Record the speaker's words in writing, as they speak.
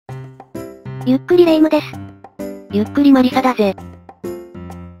ゆっくりレ夢ムです。ゆっくりマリサだぜ。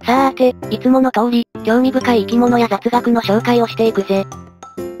さーて、いつもの通り、興味深い生き物や雑学の紹介をしていくぜ。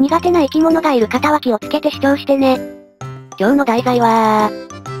苦手な生き物がいる方は気をつけて視聴してね。今日の題材は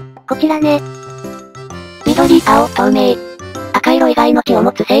こちらね。緑、青、透明。赤色以外の血を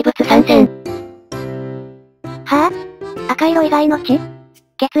持つ生物参戦。はぁ、赤色以外の血？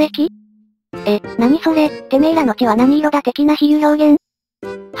血液？何それ、てめえらの血は何色だ的な比喩表現？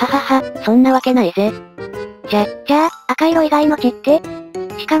ははは、そんなわけないぜ。じゃあ、赤色以外の血って？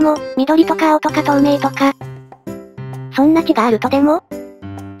しかも、緑とか青とか透明とか。そんな血があるとでも？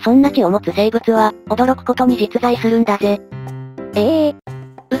そんな血を持つ生物は、驚くことに実在するんだぜ。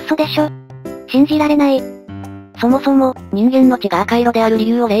嘘でしょ。信じられない。そもそも、人間の血が赤色である理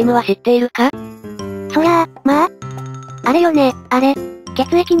由をレ夢ムは知っているか？そりゃあ、まあ。あれよね、あれ。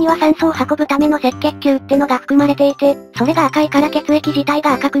血液には酸素を運ぶための赤血球ってのが含まれていて、それが赤いから血液自体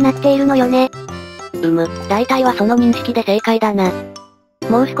が赤くなっているのよね。大体はその認識で正解だな。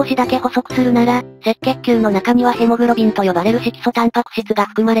もう少しだけ補足するなら、赤血球の中にはヘモグロビンと呼ばれる色素タンパク質が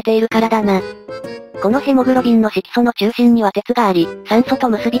含まれているからだな。このヘモグロビンの色素の中心には鉄があり、酸素と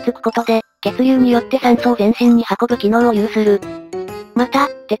結びつくことで、血流によって酸素を全身に運ぶ機能を有する。また、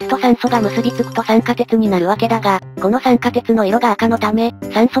鉄と酸素が結びつくと酸化鉄になるわけだが、この酸化鉄の色が赤のため、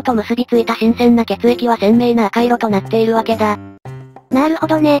酸素と結びついた新鮮な血液は鮮明な赤色となっているわけだ。なるほ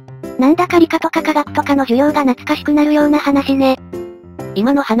どね。なんだか理科とか科学とかの授業が懐かしくなるような話ね。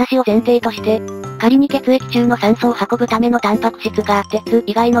今の話を前提として、仮に血液中の酸素を運ぶためのタンパク質が鉄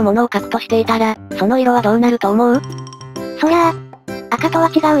以外のものを核としていたら、その色はどうなると思う？そりゃあ、赤とは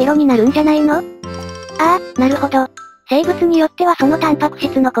違う色になるんじゃないの？ああ、なるほど。生物によってはそのタンパク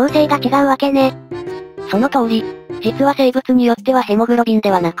質の構成が違うわけね。その通り。実は生物によってはヘモグロビンで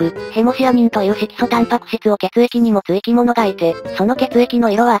はなく、ヘモシアニンという色素タンパク質を血液に持つ生き物がいて、その血液の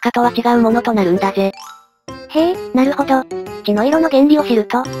色は赤とは違うものとなるんだぜ。へえ、なるほど。血の色の原理を知る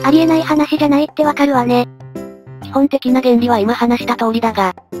と、ありえない話じゃないってわかるわね。基本的な原理は今話した通りだ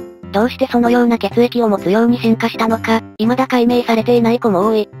が、どうしてそのような血液を持つように進化したのか、未だ解明されていない子も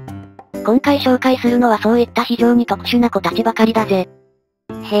多い。今回紹介するのはそういった非常に特殊な子たちばかりだぜ。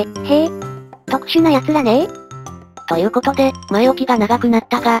特殊な奴らね。ということで、前置きが長くなっ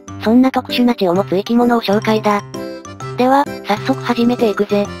たが、そんな特殊な血を持つ生き物を紹介だ。では、早速始めていく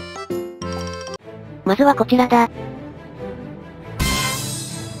ぜ。まずはこちらだ。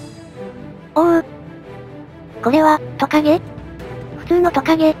これは、トカゲ？普通のト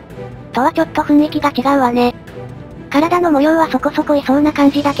カゲとはちょっと雰囲気が違うわね。体の模様はそこそこいそうな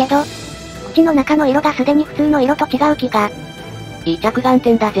感じだけど、口の中の色がすでに普通の色と違う気が。いい着眼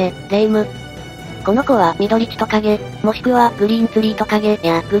点だぜ、レ夢ム。この子はミドリチトカゲ、もしくはグリーンツリートカゲ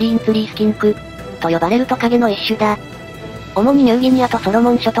やグリーンツリースキンクと呼ばれるトカゲの一種だ。主にニューギニアとソロ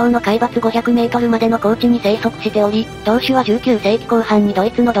モン諸島の海抜500メートルまでの高地に生息しており、同種は19世紀後半にド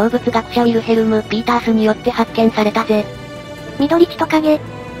イツの動物学者ウィルヘルム・ピータースによって発見されたぜ。ミドリチトカゲ。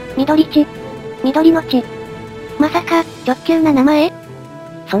緑地。緑の血。まさか、直球な名前？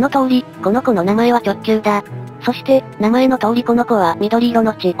その通り、この子の名前は直球だ。そして、名前の通りこの子は緑色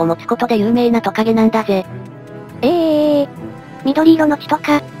の血を持つことで有名なトカゲなんだぜ。緑色の血と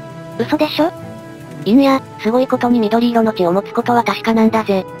か、嘘でしょ？いんや、すごいことに緑色の血を持つことは確かなんだ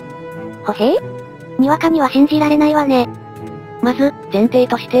ぜ。ほへ？にわかには信じられないわね。まず、前提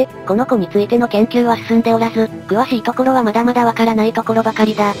として、この子についての研究は進んでおらず、詳しいところはまだまだわからないところばか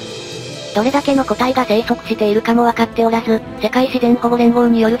りだ。どれだけの個体が生息しているかもわかっておらず、世界自然保護連合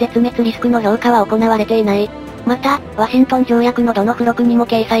による絶滅リスクの評価は行われていない。また、ワシントン条約のどの付録にも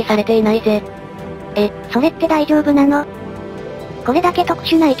掲載されていないぜ。それって大丈夫なの？これだけ特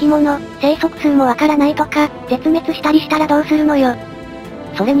殊な生き物、生息数もわからないとか、絶滅したりしたらどうするのよ。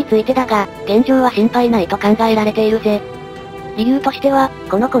それについてだが、現状は心配ないと考えられているぜ。理由としては、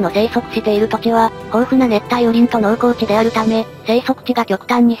この子の生息している土地は、豊富な熱帯雨林と農耕地であるため、生息地が極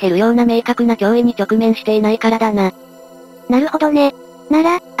端に減るような明確な脅威に直面していないからだな。なるほどね。な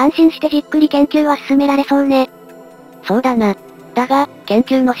ら、安心してじっくり研究は進められそうね。そうだな。だが、研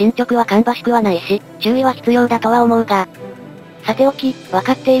究の進捗は芳しくはないし、注意は必要だとは思うが。さておき、分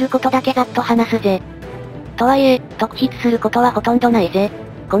かっていることだけざっと話すぜ。とはいえ、特筆することはほとんどないぜ。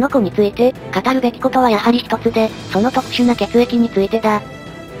この子について、語るべきことはやはり一つで、その特殊な血液についてだ。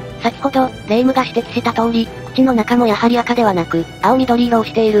先ほど、レ夢ムが指摘した通り、口の中もやはり赤ではなく、青緑色を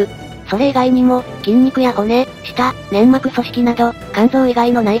している。それ以外にも、筋肉や骨、舌、粘膜組織など、肝臓以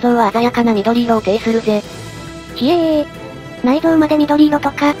外の内臓は鮮やかな緑色を呈するぜ。内臓まで緑色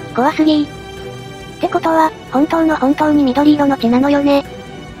とか、怖すぎー。ってことは、本当に緑色の血なのよね。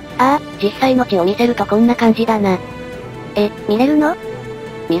ああ、実際の血を見せるとこんな感じだな。見れるの？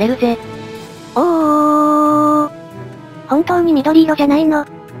見れるぜ。本当に緑色じゃないの？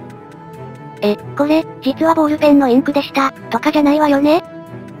これ、実はボールペンのインクでした、とかじゃないわよね？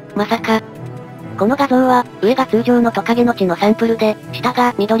まさか。この画像は、上が通常のトカゲの血のサンプルで、下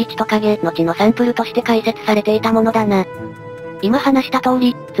がミドリチトカゲの血のサンプルとして解説されていたものだな。今話した通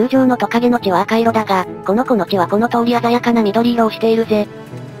り、通常のトカゲの血は赤色だが、この子の血はこの通り鮮やかな緑色をしているぜ。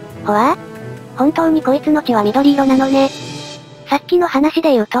ほわ？本当にこいつの血は緑色なのね。さっきの話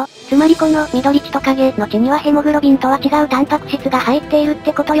で言うと、つまりこのミドリチトカゲの血にはヘモグロビンとは違うタンパク質が入っているっ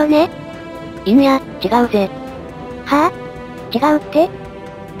てことよね？いんや、違うぜ。はぁ？違うって？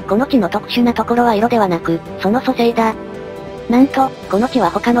この血の特殊なところは色ではなく、その組成だ。なんと、この血は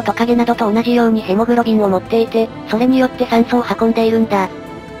他のトカゲなどと同じようにヘモグロビンを持っていて、それによって酸素を運んでいるんだ。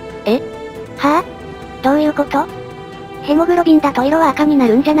はぁ？どういうこと？ヘモグロビンだと色は赤にな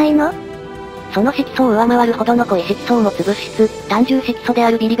るんじゃないの？その色素を上回るほどの濃い色素を持つ物質、単重色素で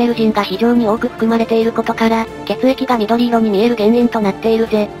あるビリベルジンが非常に多く含まれていることから、血液が緑色に見える原因となっている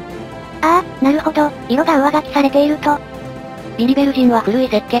ぜ。ああ、なるほど、色が上書きされていると。ビリベルジンは古い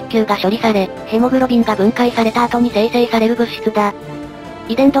赤血球が処理され、ヘモグロビンが分解された後に生成される物質だ。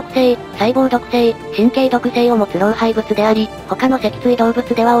遺伝毒性、細胞毒性、神経毒性を持つ老廃物であり、他の脊椎動物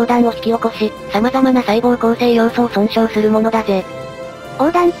では黄疸を引き起こし、様々な細胞構成要素を損傷するものだぜ。黄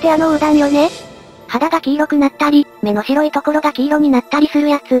疸って黄疸よね？肌が黄色くなったり、目の白いところが黄色になったりする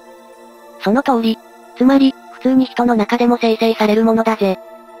やつ。その通り。つまり、普通に人の中でも生成されるものだぜ。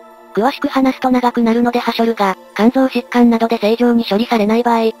詳しく話すと長くなるのではしょるが、肝臓疾患などで正常に処理されない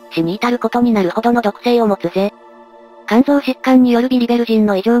場合、死に至ることになるほどの毒性を持つぜ。肝臓疾患によるビリベルジン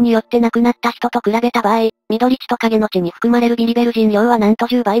の異常によって亡くなった人と比べた場合、ミドリチトカゲの血に含まれるビリベルジン量はなんと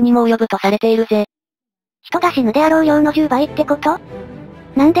10倍にも及ぶとされているぜ。人が死ぬであろう量の10倍ってこと？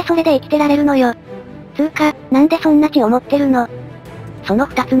なんでそれで生きてられるのよ。つうか、なんでそんな血を持ってるの？その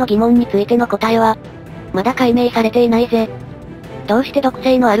2つの疑問についての答えは、まだ解明されていないぜ。どうして毒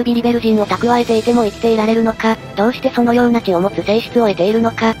性のあるビリベルジンを蓄えていても生きていられるのか、どうしてそのような血を持つ性質を得ている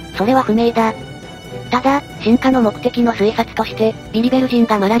のか、それは不明だ。ただ、進化の目的の推察として、ビリベルジン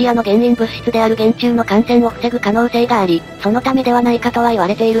がマラリアの原因物質である原虫の感染を防ぐ可能性があり、そのためではないかとは言わ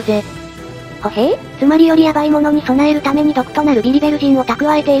れているぜ。ほへー？つまりよりヤバいものに備えるために毒となるビリベルジンを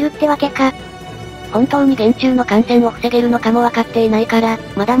蓄えているってわけか。本当に原虫の感染を防げるのかもわかっていないから、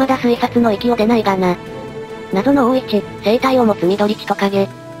まだまだ推察の域を出ないがな。謎の O1、生態を持つミドリチトカゲ。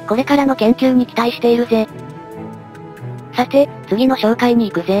これからの研究に期待しているぜ。さて、次の紹介に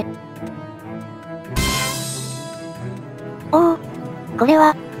行くぜ。おお。これ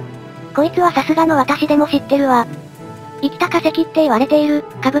は。こいつはさすがの私でも知ってるわ。生きた化石って言われている、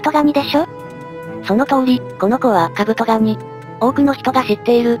カブトガニでしょ？その通り、この子はカブトガニ。多くの人が知っ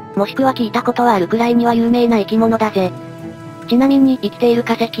ている、もしくは聞いたことはあるくらいには有名な生き物だぜ。ちなみに生きている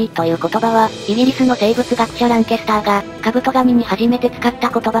化石という言葉は、イギリスの生物学者ランケスターが、カブトガニに初めて使った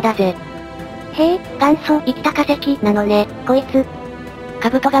言葉だぜ。へえ、元祖生きた化石なのね、こいつ。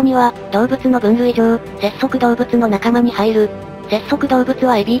カブトガニは、動物の分類上、節足動物の仲間に入る。節足動物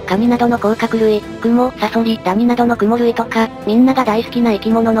はエビ、カニなどの甲殻類、クモ、サソリ、ダニなどのクモ類とか、みんなが大好きな生き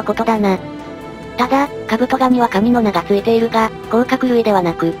物のことだな。ただ、カブトガニはカニの名がついているが、甲殻類では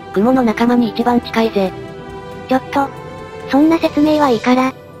なく、クモの仲間に一番近いぜ。ちょっと、そんな説明はいいか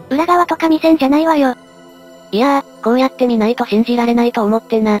ら、裏側とか見せんじゃないわよ。いやー、こうやって見ないと信じられないと思っ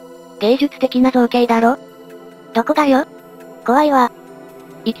てな。芸術的な造形だろ？どこがよ？怖いわ。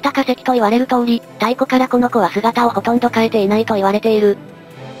生きた化石と言われる通り、太古からこの子は姿をほとんど変えていないと言われている。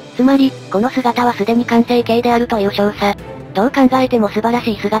つまり、この姿はすでに完成形であるという証左。どう考えても素晴ら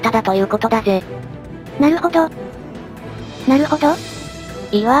しい姿だということだぜ。なるほど。なるほど。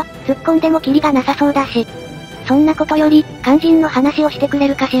いいわ、突っ込んでもキリがなさそうだし。そんなことより、肝心の話をしてくれ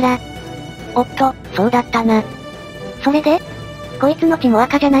るかしら。おっと、そうだったな。それで？こいつの血も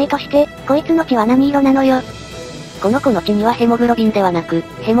赤じゃないとして、こいつの血は何色なのよ。この子の血にはヘモグロビンではなく、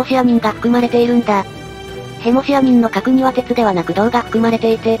ヘモシアニンが含まれているんだ。ヘモシアニンの核には鉄ではなく銅が含まれ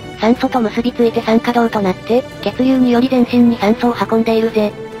ていて、酸素と結びついて酸化銅となって、血流により全身に酸素を運んでいる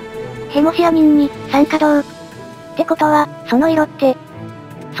ぜ。ヘモシアニンに、酸化銅。ってことは、その色って。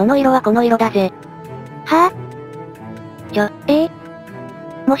その色はこの色だぜ。はぁ？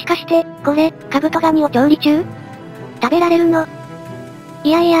もしかして、これ、カブトガニを調理中？食べられるの？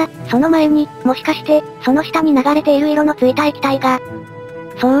いやいや、その前に、もしかして、その下に流れている色のついた液体が。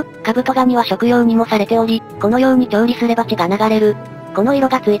そう、カブトガニは食用にもされており、このように調理すれば血が流れる。この色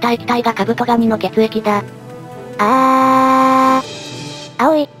がついた液体がカブトガニの血液だ。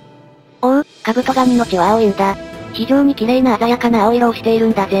青い。おう、カブトガニの血は青いんだ。非常に綺麗な鮮やかな青色をしている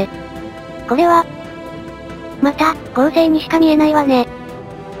んだぜ。これは、また、合成にしか見えないわね。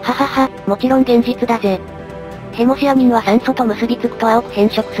ははは、もちろん現実だぜ。ヘモシアニンは酸素と結びつくと青く変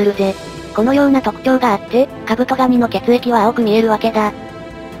色するぜ。このような特徴があって、カブトガニの血液は青く見えるわけだ。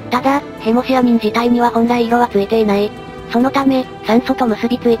ただ、ヘモシアニン自体には本来色はついていない。そのため、酸素と結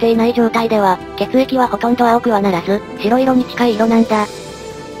びついていない状態では、血液はほとんど青くはならず、白色に近い色なんだ。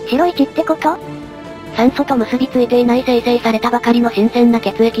白い血ってこと？酸素と結びついていない生成されたばかりの新鮮な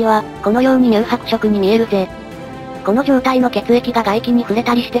血液は、このように乳白色に見えるぜ。この状態の血液が外気に触れ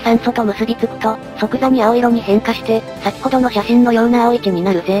たりして酸素と結びつくと、即座に青色に変化して、先ほどの写真のような青い血に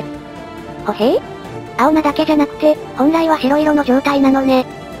なるぜ。ほへー？青なだけじゃなくて、本来は白色の状態なのね。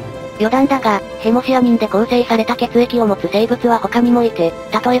余談だが、ヘモシアニンで構成された血液を持つ生物は他にもいて、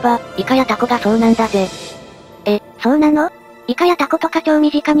例えば、イカやタコがそうなんだぜ。そうなの？イカやタコとか超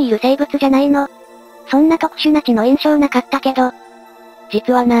身近にいる生物じゃないの？そんな特殊な血の印象なかったけど。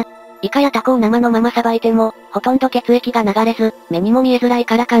実はな、イカやタコを生のままさばいても、ほとんど血液が流れず、目にも見えづらい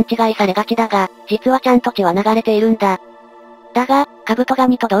から勘違いされがちだが、実はちゃんと血は流れているんだ。だが、カブトガ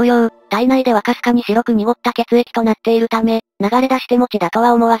ニと同様、体内ではかすかに白く濁った血液となっているため、流れ出しても血だと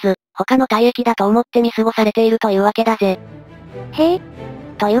は思わず、他の体液だと思って見過ごされているというわけだぜ。へえ。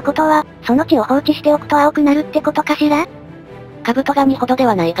ということは、その血を放置しておくと青くなるってことかしら？カブトガニほどで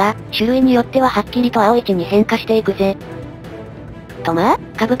はないが、種類によってははっきりと青い血に変化していくぜ。とまあ、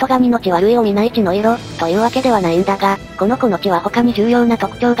カブトガニの血は類を見ない血の色、というわけではないんだが、この子の血は他に重要な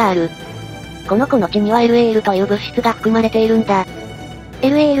特徴がある。この子の血には LAL という物質が含まれているんだ。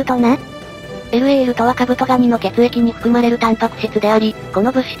LAL とな？ LAL とはカブトガニの血液に含まれるタンパク質であり、こ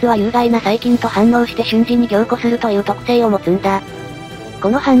の物質は有害な細菌と反応して瞬時に凝固するという特性を持つんだ。こ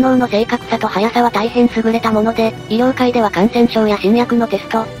の反応の正確さと速さは大変優れたもので、医療界では感染症や新薬のテス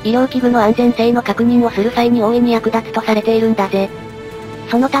ト、医療器具の安全性の確認をする際に大いに役立つとされているんだぜ。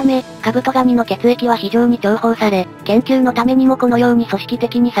そのため、カブトガニの血液は非常に重宝され、研究のためにもこのように組織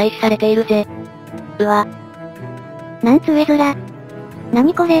的に採取されているぜ。うわ。なんつう絵面。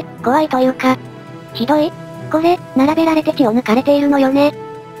何これ、怖いというか。ひどい？これ、並べられて血を抜かれているのよね。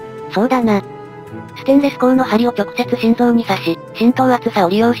そうだな。ステンレス鋼の針を直接心臓に刺し、浸透圧差を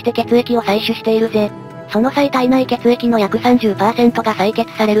利用して血液を採取しているぜ。その際体内血液の約 30% が採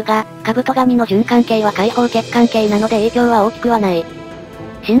血されるが、カブトガニの循環系は開放血管系なので影響は大きくはない。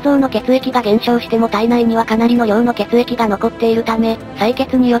心臓の血液が減少しても体内にはかなりの量の血液が残っているため、採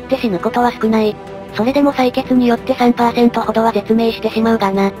血によって死ぬことは少ない。それでも採血によって 3% ほどは絶命してしまう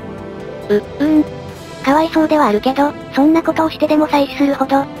がな。かわいそうではあるけど、そんなことをしてでも採取するほ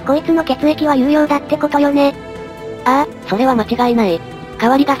ど、こいつの血液は有用だってことよね。ああ、それは間違いない。代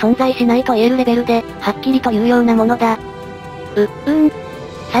わりが存在しないと言えるレベルで、はっきりと有用なものだ。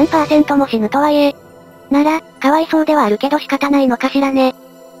3% も死ぬとはいえ。なら、かわいそうではあるけど仕方ないのかしらね。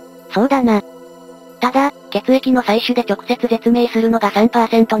そうだな。ただ、血液の採取で直接絶命するのが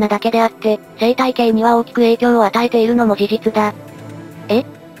 3% なだけであって、生態系には大きく影響を与えているのも事実だ。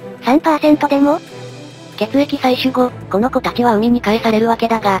3% でも？血液採取後、この子たちは海に返されるわけ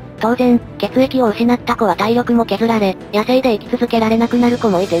だが、当然、血液を失った子は体力も削られ、野生で生き続けられなくなる子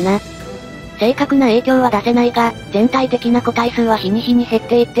もいてな。正確な影響は出せないが、全体的な個体数は日に日に減っ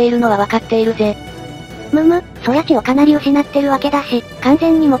ていっているのは分かっているぜ。そりゃ血をかなり失ってるわけだし、完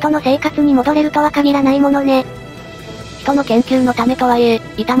全に元の生活に戻れるとは限らないものね。人の研究のためとはいえ、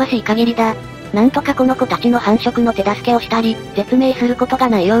痛ましい限りだ。なんとかこの子たちの繁殖の手助けをしたり、絶命することが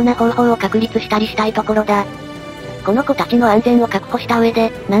ないような方法を確立したりしたいところだ。この子たちの安全を確保した上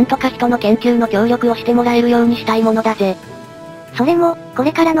で、なんとか人の研究の協力をしてもらえるようにしたいものだぜ。それも、こ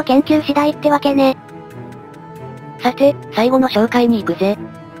れからの研究次第ってわけね。さて、最後の紹介に行くぜ。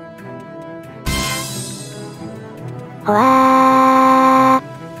ほわ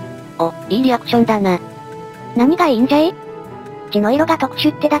ー。お、いいリアクションだな。何がいいんじゃい？血の色が特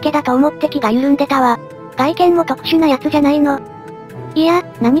殊ってだけだと思って気が緩んでたわ。外見も特殊なやつじゃないの。いや、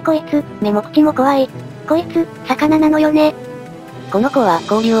何こいつ、目も口も怖い。こいつ、魚なのよね。この子は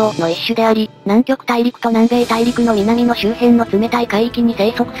コオリウオの一種であり、南極大陸と南米大陸の南の周辺の冷たい海域に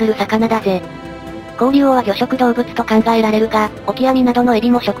生息する魚だぜ。コオリウオは魚食動物と考えられるが、オキアミなどのエ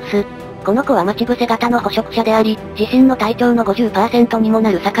ビも食す。この子は待ち伏せ型の捕食者であり、自身の体長の 50% にも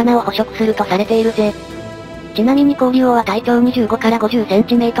なる魚を捕食するとされているぜ。ちなみにコオリウオは体長25から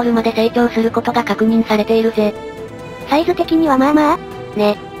 50cm まで成長することが確認されているぜ。サイズ的にはまあまあ？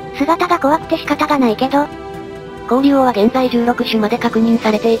ね。姿が怖くて仕方がないけど。コオリウオは現在16種まで確認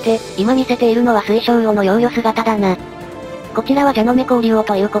されていて、今見せているのはスイショウウオの幼魚姿だな。こちらはジャノメコオリウオ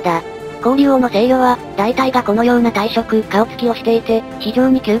という子だ。コオリウオの成魚は、大体がこのような体色、顔つきをしていて、非常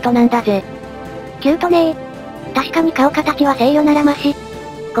にキュートなんだぜ。キュートねー。確かに顔形は成魚ならまし。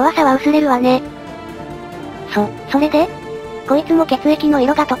怖さは薄れるわね。それで？こいつも血液の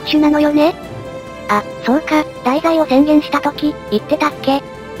色が特殊なのよね？あ、そうか、題材を宣言した時、言ってたっけ？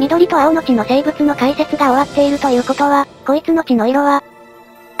緑と青の血の生物の解説が終わっているということは、こいつの血の色は？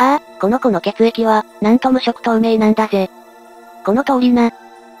ああ、この子の血液は、なんと無色透明なんだぜ。この通りな。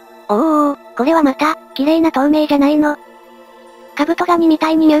おー、これはまた、綺麗な透明じゃないの？カブトガニみた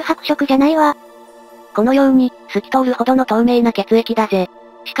いに乳白色じゃないわ。このように、透き通るほどの透明な血液だぜ。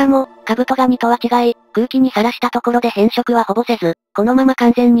しかも、カブトガニとは違い、空気にさらしたところで変色はほぼせず、このまま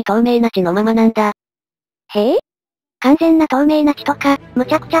完全に透明な血のままなんだ。へえ？完全な透明な血とか、む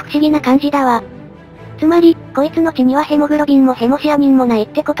ちゃくちゃ不思議な感じだわ。つまり、こいつの血にはヘモグロビンもヘモシアニンもないっ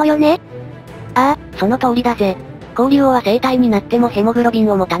てことよね？ああ、その通りだぜ。コオリウオは生体になってもヘモグロビン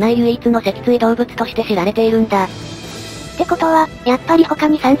を持たない唯一の脊椎動物として知られているんだ。ってことは、やっぱり他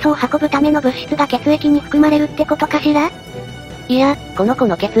に酸素を運ぶための物質が血液に含まれるってことかしら？いや、この子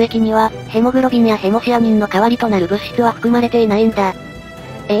の血液には、ヘモグロビンやヘモシアニンの代わりとなる物質は含まれていないんだ。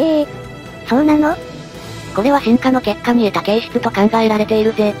そうなの？これは進化の結果に得た形質と考えられてい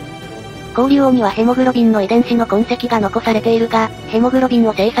るぜ。コオリウオにはヘモグロビンの遺伝子の痕跡が残されているが、ヘモグロビン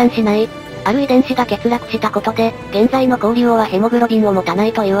を生産しない。ある遺伝子が欠落したことで、現在のコオリウオはヘモグロビンを持たな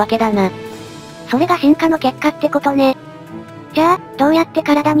いというわけだな。それが進化の結果ってことね。じゃあ、どうやって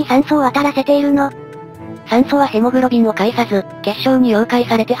体に酸素を渡らせているの？酸素はヘモグロビンを介さず、結晶に溶解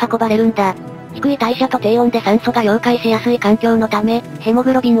されて運ばれるんだ。低い代謝と低温で酸素が溶解しやすい環境のため、ヘモ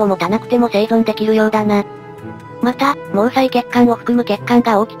グロビンを持たなくても生存できるようだな。また、毛細血管を含む血管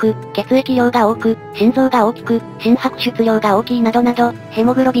が大きく、血液量が多く、心臓が大きく、心拍出量が大きいなどなど、ヘ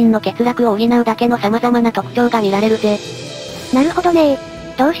モグロビンの欠落を補うだけの様々な特徴が見られるぜ。なるほどね。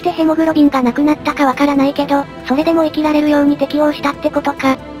どうしてヘモグロビンがなくなったかわからないけど、それでも生きられるように適応したってこと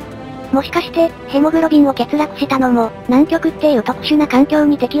か。もしかして、ヘモグロビンを欠落したのも、南極っていう特殊な環境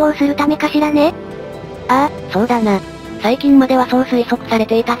に適応するためかしらね？ああ、そうだな。最近まではそう推測され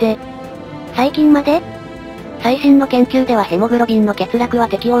ていたぜ。最近まで？最新の研究ではヘモグロビンの欠落は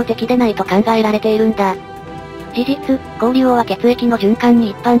適応的でないと考えられているんだ。事実、コオリウオは血液の循環に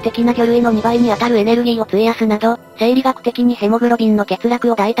一般的な魚類の2倍に当たるエネルギーを費やすなど、生理学的にヘモグロビンの欠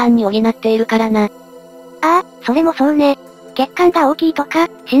落を大胆に補っているからな。ああ、それもそうね。血管が大きいとか、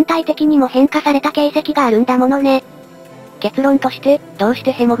身体的にも変化された形跡があるんだものね。結論として、どうし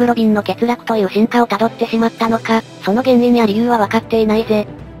てヘモグロビンの欠落という進化をたどってしまったのか、その原因や理由は分かっていないぜ。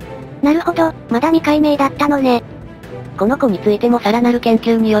なるほど、まだ未解明だったのね。この子についてもさらなる研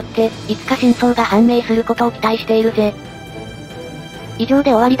究によって、いつか真相が判明することを期待しているぜ。以上で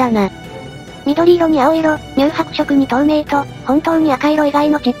終わりだな。緑色に青色、乳白色に透明と、本当に赤色以外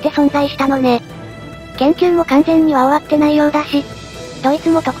の血って存在したのね。研究も完全には終わってないようだし、どいつ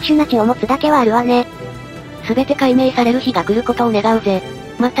も特殊な血を持つだけはあるわね。すべて解明される日が来ることを願うぜ。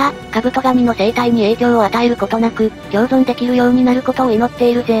また、カブトガニの生態に影響を与えることなく、共存できるようになることを祈って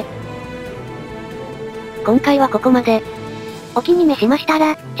いるぜ。今回はここまで。お気に召しました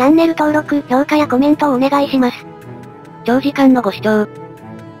ら、チャンネル登録、評価やコメントをお願いします。長時間のご視聴、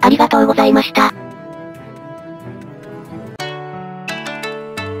ありがとうございました。